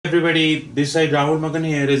everybody, this side Rahul Magan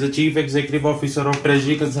here is the Chief Executive Officer of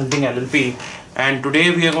Treasury Consulting LLP, and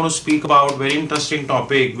today we are going to speak about very interesting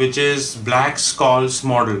topic which is Black-Scholes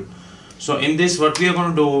model. So in this, what we are going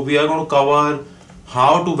to do, we are going to cover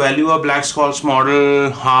how to value a Black-Scholes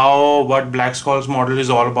model, what Black-Scholes model is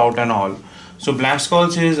all about and all. So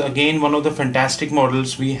Black-Scholes is again one of the fantastic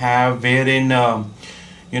models we have wherein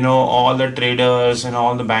all the traders and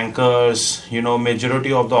all the bankers,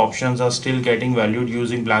 majority of the options are still getting valued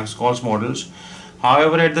using Black-Scholes models.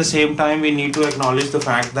 However, at the same time, we need to acknowledge the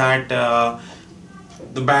fact that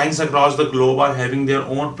the banks across the globe are having their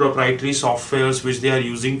own proprietary softwares which they are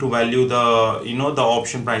using to value the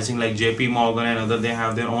option pricing, like JP Morgan and other. They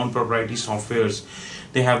have their own proprietary softwares,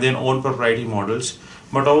 they have their own proprietary models.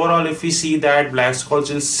 But overall, if we see that Black-Scholes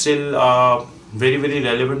is still very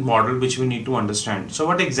relevant model which we need to understand. So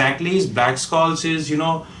what exactly is Black-Scholes is,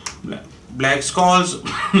 Black-Scholes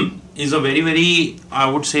is a very, I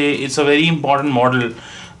would say it's a very important model.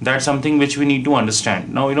 That's something which we need to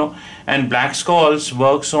understand now. And Black-Scholes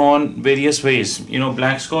works on various ways.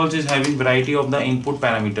 Black-Scholes is having variety of the input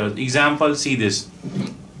parameters. Example, see this.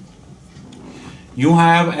 You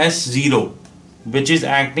have S0 which is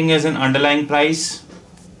acting as an underlying price.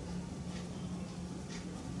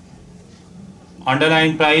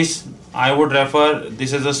 Underlying price, I would refer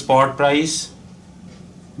this as a spot price.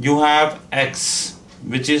 You have X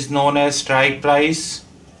which is known as strike price.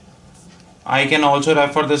 I can also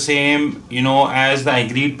refer the same as the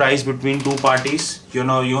agreed price between two parties.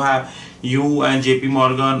 You have you and JP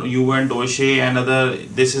Morgan, you and Deutsche and other.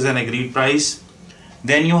 This is an agreed price.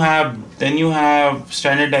 Then you have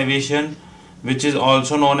standard deviation, which is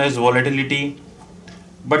also known as volatility.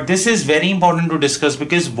 But this is very important to discuss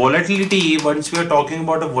because volatility, once we are talking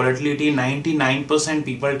about a volatility, 99%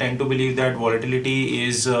 people tend to believe that volatility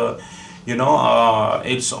is,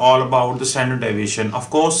 it's all about the standard deviation.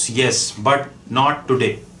 Of course, yes, but not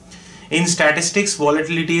today. In statistics,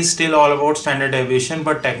 volatility is still all about standard deviation,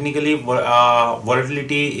 but technically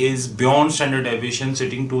volatility is beyond standard deviation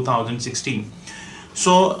sitting 2016.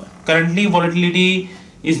 So currently volatility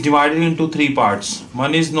is divided into three parts.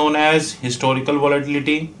 One is known as historical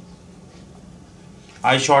volatility.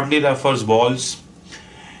 I shortly refers vols.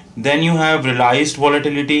 Then you have realized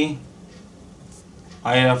volatility.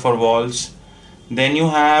 I refer vols. Then you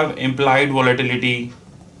have implied volatility.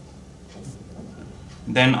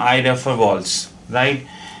 Then I refer vols. Right?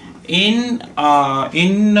 In the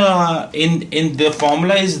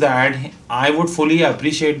formula is that I would fully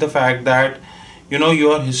appreciate the fact that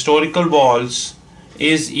your historical vols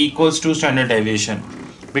is equals to standard deviation,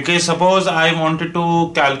 because suppose I wanted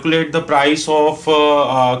to calculate the price of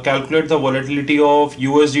calculate the volatility of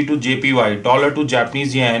USD to JPY, dollar to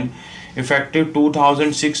Japanese yen, effective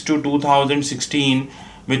 2006 to 2016,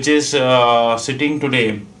 which is sitting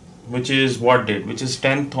today, which is what date, which is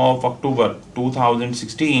 10th of October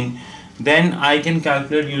 2016. Then I can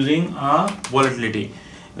calculate using volatility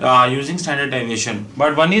using standard deviation.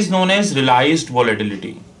 But one is known as realized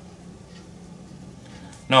volatility.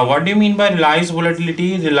 Now, what do you mean by realized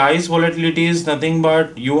volatility? Realized volatility is nothing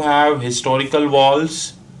but you have historical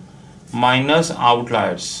vols minus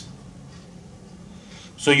outliers.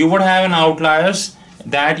 So you would have an outliers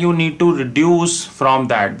that you need to reduce from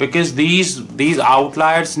that, because these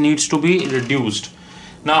outliers needs to be reduced.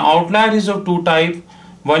 Now, outlier is of two type.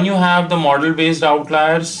 One, you have the model based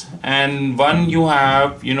outliers, and one you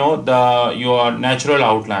have your natural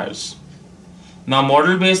outliers. Now,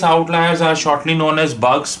 model-based outliers are shortly known as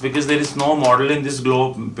bugs, because there is no model in this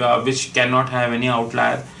globe which cannot have any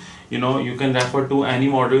outlier. You can refer to any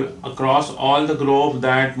model across all the globe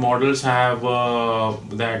that models have the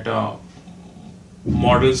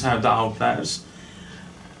outliers.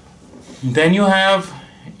 Then you have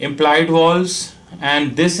implied vols,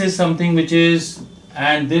 and this is something which is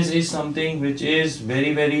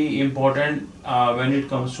very important when it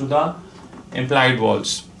comes to the implied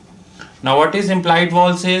vols. Now, what is implied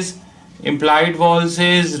vols is? Implied vols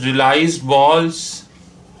is realized vols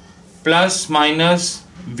plus minus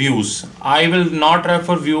views. I will not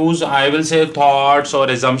refer views. I will say thoughts or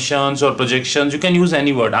assumptions or projections. You can use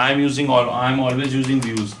any word. I am always using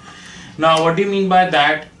views. Now, what do you mean by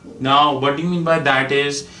that?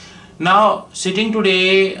 Is now sitting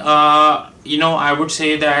today, I would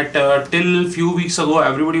say that till few weeks ago,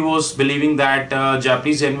 everybody was believing that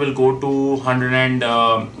Japanese yen will go to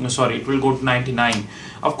it will go to 99.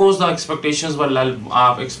 Of course, the expectations were like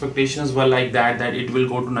that it will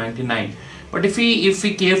go to 99. But if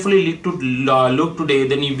we carefully look today,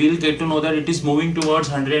 then you will get to know that it is moving towards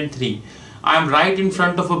 103. I'm right in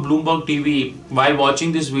front of a Bloomberg TV. While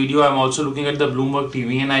watching this video, I'm also looking at the Bloomberg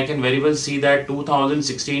TV, and I can very well see that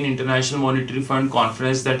 2016 International Monetary Fund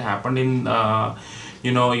conference that happened in,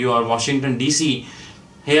 your Washington DC.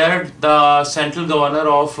 Here, the central governor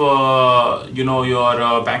of,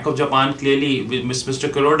 your Bank of Japan clearly, with Mr.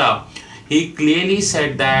 Kuroda, he clearly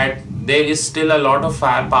said that there is still a lot of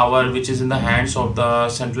firepower which is in the hands of the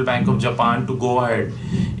Central Bank of Japan to go ahead.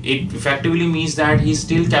 It effectively means that he's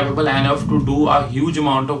still capable enough to do a huge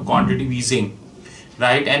amount of quantitative easing,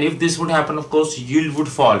 right? And if this would happen, of course, yield would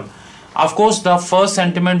fall. Of course, the first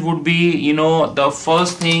sentiment would be, the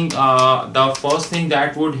first thing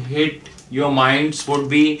that would hit your minds would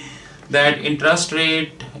be that interest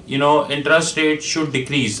rate should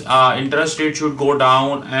decrease, interest rate should go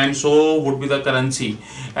down, and so would be the currency.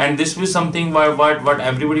 And this was something what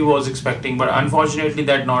everybody was expecting, but unfortunately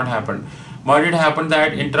that not happened. What did happen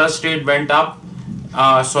that interest rate went up,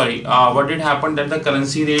 what did happen that the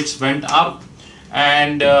currency rates went up,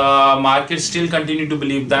 and markets still continue to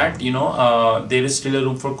believe that there is still a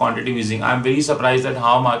room for quantitative easing. I'm very surprised at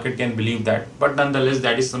how market can believe that, but nonetheless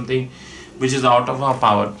that is something which is out of our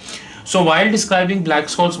power. So while describing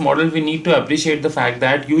Black-Scholes model, we need to appreciate the fact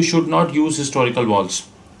that you should not use historical walls,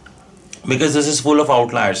 because this is full of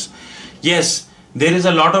outliers. Yes, there is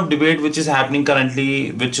a lot of debate which is happening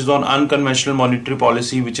currently, which is on unconventional monetary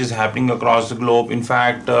policy, which is happening across the globe. In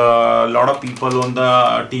fact, a lot of people on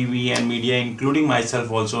the TV and media, including myself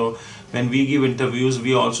also, when we give interviews,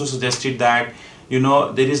 we also suggested that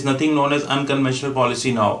there is nothing known as unconventional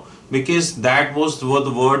policy now, because that was the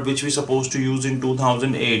word which we supposed to use in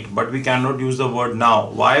 2008, but we cannot use the word now.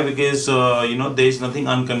 Why? Because there is nothing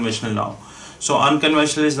unconventional now. So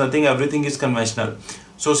unconventional is nothing, everything is conventional.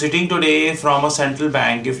 So sitting today from a central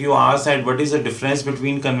bank, if you ask that what is the difference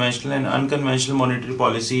between conventional and unconventional monetary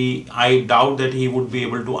policy, I doubt that he would be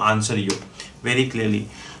able to answer you very clearly.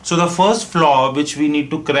 So the first flaw which we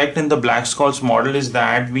need to correct in the Black-Scholes model is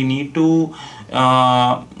that we need to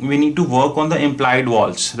work on the implied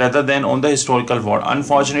walls rather than on the historical wall.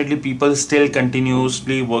 Unfortunately, people still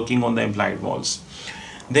continuously working on the implied walls.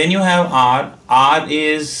 Then you have R. R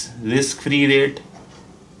is risk-free rate.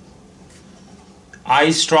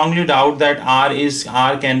 I strongly doubt that R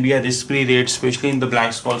can be a risk-free rate, especially in the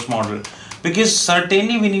Black-Scholes model, because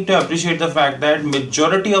certainly we need to appreciate the fact that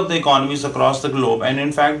majority of the economies across the globe, and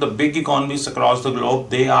in fact the big economies across the globe,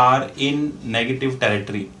 they are in negative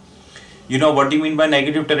territory. What do you mean by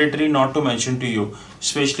negative territory? Not to mention to you,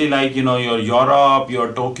 especially like your Europe,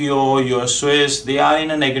 your Tokyo, your Swiss, they are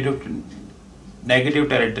in a negative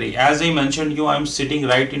territory. As I mentioned you, I'm sitting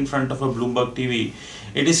right in front of a Bloomberg TV.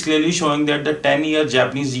 It is clearly showing that the 10-year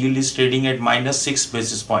Japanese yield is trading at -6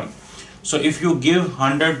 basis point. So if you give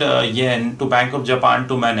 100 yen to Bank of Japan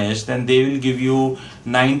to manage, then they will give you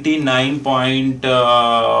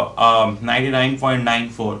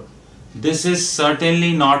 99.94. This is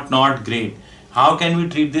certainly not great. How can we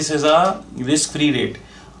treat this as a risk-free rate?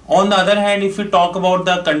 On the other hand, if we talk about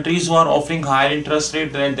the countries who are offering higher interest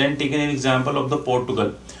rate, then taking an example of the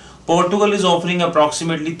Portugal. Portugal is offering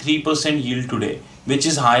approximately 3% yield today, which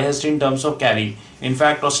is highest in terms of carry. In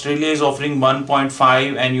fact, Australia is offering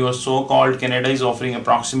 1.5, and your so-called Canada is offering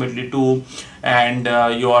approximately 2, and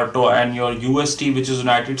your UST, which is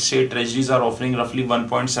United States Treasuries, are offering roughly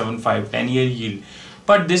 1.75 10-year yield.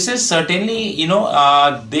 But this is certainly,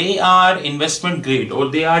 they are investment grade or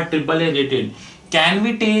they are AAA rated. Can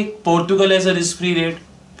we take Portugal as a risk-free rate?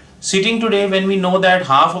 Sitting today when we know that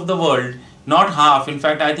half of the world, not half, in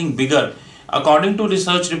fact I think bigger, according to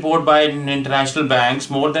research report by international banks,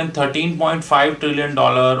 more than $13.5 trillion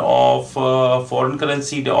of foreign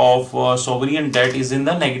currency of sovereign debt is in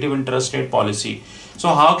the negative interest rate policy. So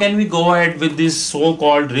how can we go ahead with this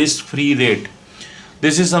so-called risk-free rate?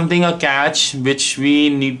 This is something, a catch which we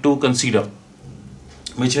need to consider,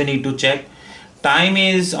 which we need to check. Time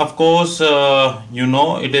is, of course,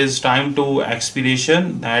 it is time to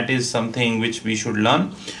expiration. That is something which we should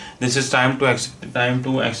learn. This is time to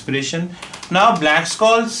expiration. Now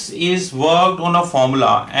Black-Scholes is worked on a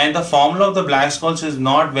formula, and the formula of the Black-Scholes is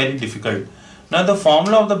not very difficult. Now the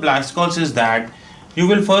formula of the Black-Scholes is that you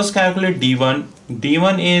will first calculate D1.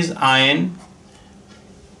 D1 is IN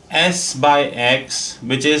S by X,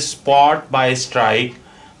 which is spot by strike,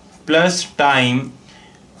 plus time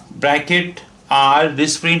bracket R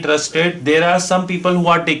risk-free interest rate. There are some people who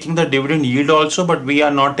are taking the dividend yield also, but we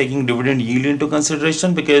are not taking dividend yield into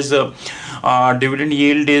consideration, because dividend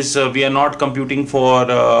yield is we are not computing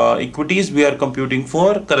for equities, we are computing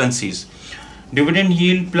for currencies. Dividend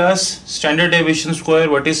yield plus standard deviation square.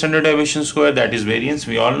 What is standard deviation square? That is variance,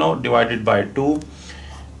 we all know, divided by 2.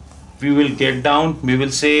 we will get down, we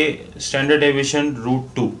will say standard deviation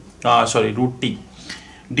root t.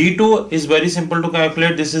 D2 is very simple to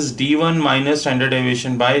calculate. This is D1 minus standard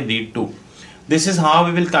deviation by D2. This is how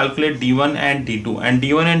we will calculate D1 and D2, and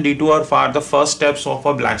D1 and D2 are for the first steps of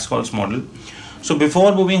a Black-Scholes model. So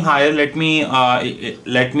before moving higher, let me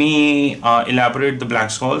elaborate the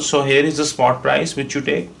Black-Scholes. So here is the spot price which you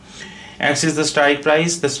take. X is the strike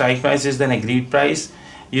price. The strike price is the agreed price.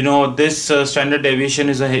 You know, this standard deviation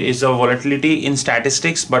is a volatility in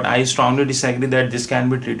statistics, but I strongly disagree that this can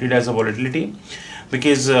be treated as a volatility,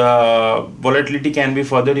 because volatility can be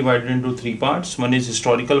further divided into three parts. One is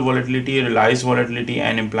historical volatility, realized volatility,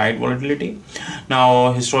 and implied volatility.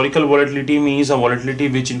 Now, historical volatility means a volatility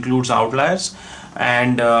which includes outliers,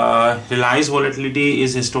 and realized volatility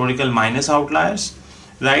is historical minus outliers,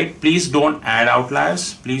 right? Please don't add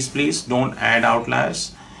outliers. Please don't add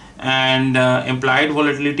outliers. And implied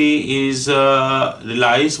volatility is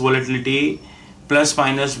realized volatility plus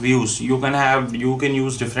minus views. You can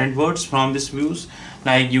use different words from these views,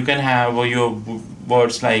 like you can have your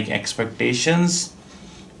words like expectations,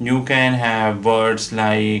 you can have words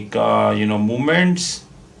like movements,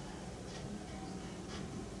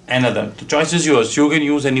 and other. The choice is yours. You can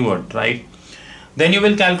use any word, right? Then you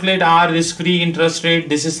will calculate our risk-free interest rate.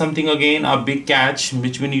 This is something, again, a big catch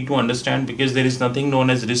which we need to understand, because there is nothing known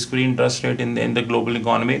as risk-free interest rate in the global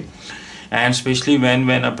economy, and especially when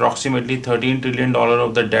approximately $13 trillion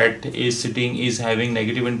of the debt is having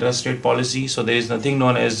negative interest rate policy. So there is nothing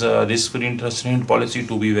known as risk-free interest rate policy,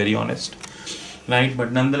 to be very honest, right?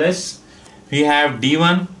 But nonetheless, we have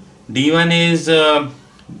D1. D1 is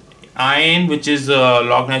IN, which is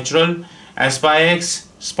log natural, S by X,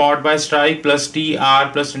 spot by strike, plus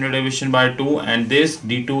TR plus standard deviation by 2, and this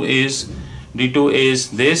D2 is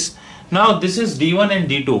this. Now this is D1 and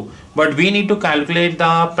D2, but we need to calculate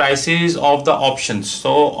the prices of the options. So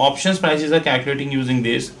options prices are calculating using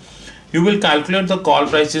this. You will calculate the call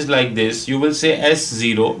prices like this. You will say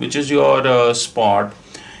S0, which is your spot,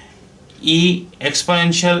 E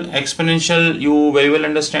exponential, you very well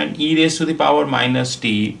understand, e raised to the power minus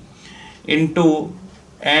t into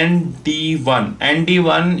ND1.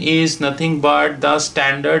 ND1 is nothing but the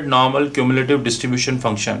standard normal cumulative distribution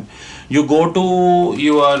function. You go to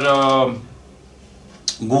your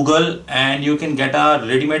Google and you can get a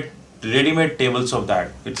ready-made tables of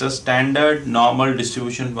that. It's a standard normal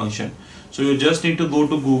distribution function. So you just need to go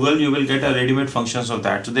to Google, you will get a ready-made functions of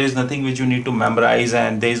that. So there is nothing which you need to memorize,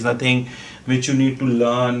 and there is nothing which you need to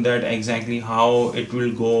learn that exactly how it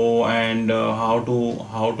will go, and how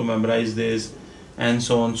to memorize this, and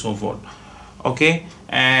so on and so forth. Okay,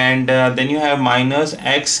 and then you have minus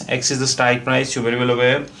X. X is the strike price, you're very well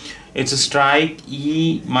aware. It's a strike,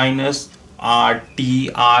 E minus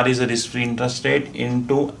RT, R is a risk-free interest rate,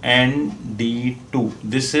 into ND2.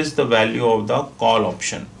 This is the value of the call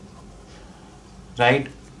option, right?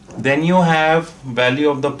 Then you have value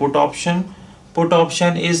of the put option. Put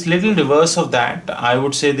option is little reverse of that. I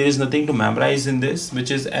would say there is nothing to memorize in this, which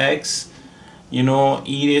is X, e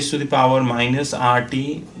raised to the power minus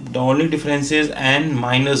RT. The only difference is N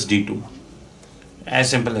minus D2, as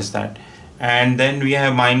simple as that. And then we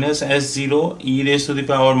have minus S0, e raised to the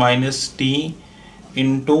power minus T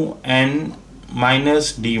into N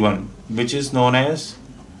minus D1, which is known as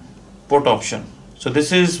put option. So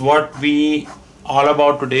this is what we all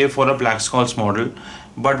about today for a Black-Scholes model.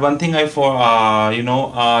 But one thing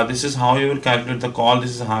this is how you will calculate the call,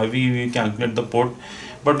 this is how we will calculate the put.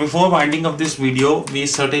 But before winding up this video, we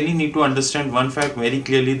certainly need to understand one fact very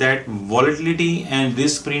clearly, that volatility and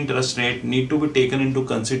risk-free interest rate need to be taken into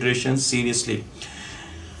consideration seriously.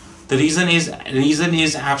 The reason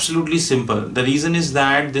is absolutely simple. The reason is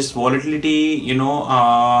that this volatility,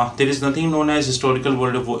 there is nothing known as historical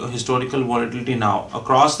volatility now.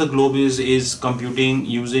 Across the globe is computing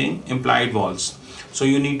using implied vols. So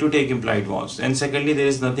you need to take implied vols. And secondly, there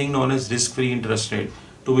is nothing known as risk-free interest rate.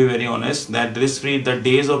 To be very honest, that the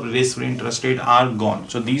days of risk-free interest rate are gone.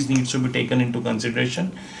 So these needs to be taken into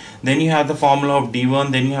consideration. Then you have the formula of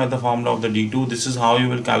D1, then you have the formula of the D2. This is how you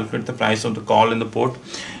will calculate the price of the call and the put,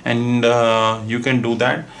 and you can do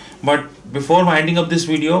that. But before winding up this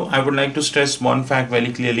video, I would like to stress one fact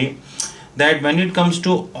very clearly, that when it comes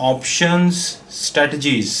to options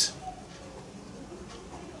strategies,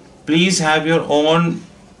 please have your own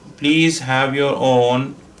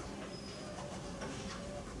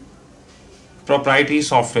proprietary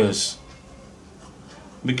softwares,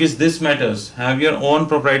 because this matters. Have your own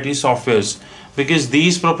proprietary softwares, because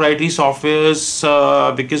these proprietary softwares,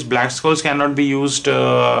 because Black-Scholes cannot be used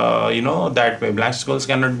that way. Black-Scholes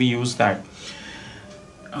cannot be used that.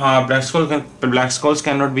 black skulls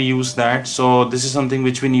cannot be used that. So this is something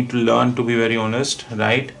which we need to learn, to be very honest,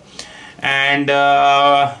 right? And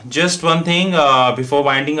just one thing before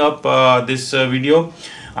winding up this video,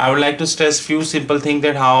 I would like to stress few simple things,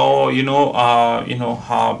 that how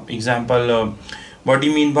how example, what do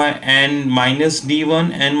you mean by n minus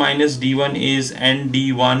d1? N minus d1 is n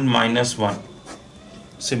d1 minus 1,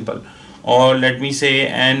 simple. Or let me say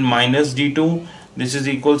n minus d2, this is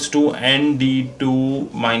equals to n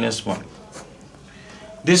d2 minus 1.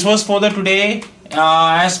 This was for the today.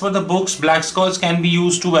 As per the books, black skulls can be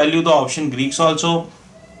used to value the option Greeks also,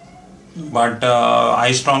 but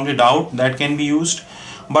I strongly doubt that can be used.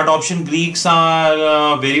 But option Greeks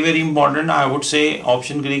are very important. I would say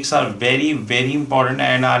option Greeks are very important,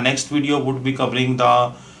 and our next video would be covering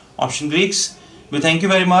the option Greeks. We thank you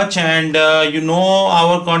very much, and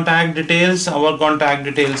our contact details. Our contact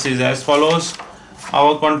details is as follows.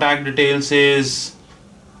 Our contact details is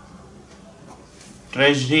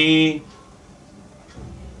Treasury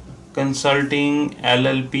Consulting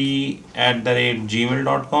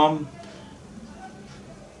LLP@gmail.com,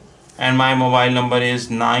 and my mobile number is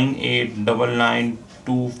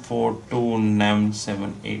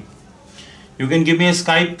 9899242978. You can give me a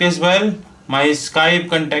Skype as well. My Skype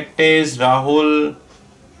contact is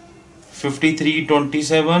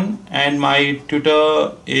Rahul5327, and my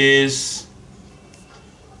Twitter is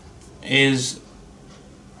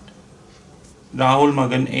Rahul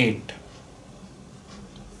Magan 8.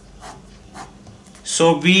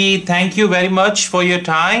 So we thank you very much for your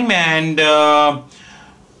time, and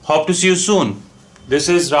hope to see you soon. This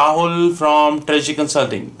is Rahul from Treasury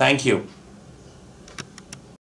Consulting. Thank you.